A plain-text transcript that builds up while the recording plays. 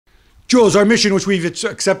Jules, our mission, which we've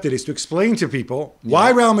accepted, is to explain to people why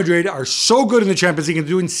Real Madrid are so good in the Champions League and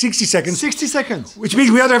do it in 60 seconds. 60 seconds. Which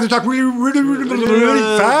means we either have to talk really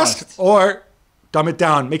fast or dumb it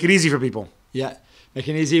down, make it easy for people. Yeah,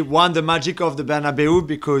 making it easy. One, the magic of the Bernabeu,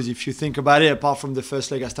 because if you think about it, apart from the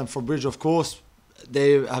first leg at Stamford Bridge, of course,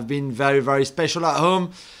 they have been very, very special at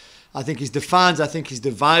home. I think it's the fans. I think it's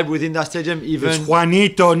the vibe within that stadium. Even it's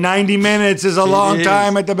Juanito. 90 minutes is a long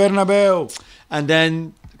time at the Bernabeu. And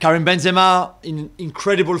then Karim Benzema in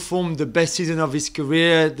incredible form, the best season of his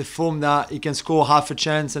career, the form that he can score half a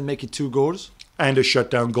chance and make it 2 goals. And a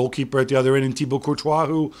shutdown goalkeeper at the other end in Thibaut Courtois,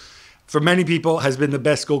 who, for many people, has been the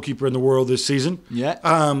best goalkeeper in the world this season. Yeah.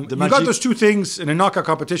 You got those two things in a knockout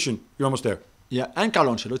competition. You're almost there. Yeah, and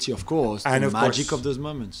Carlo Ancelotti, of course. And the of magic course, of those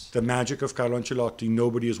moments. The magic of Carlo Ancelotti.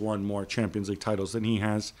 Nobody has won more Champions League titles than he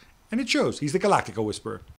has. And it shows. He's the Galactico whisperer.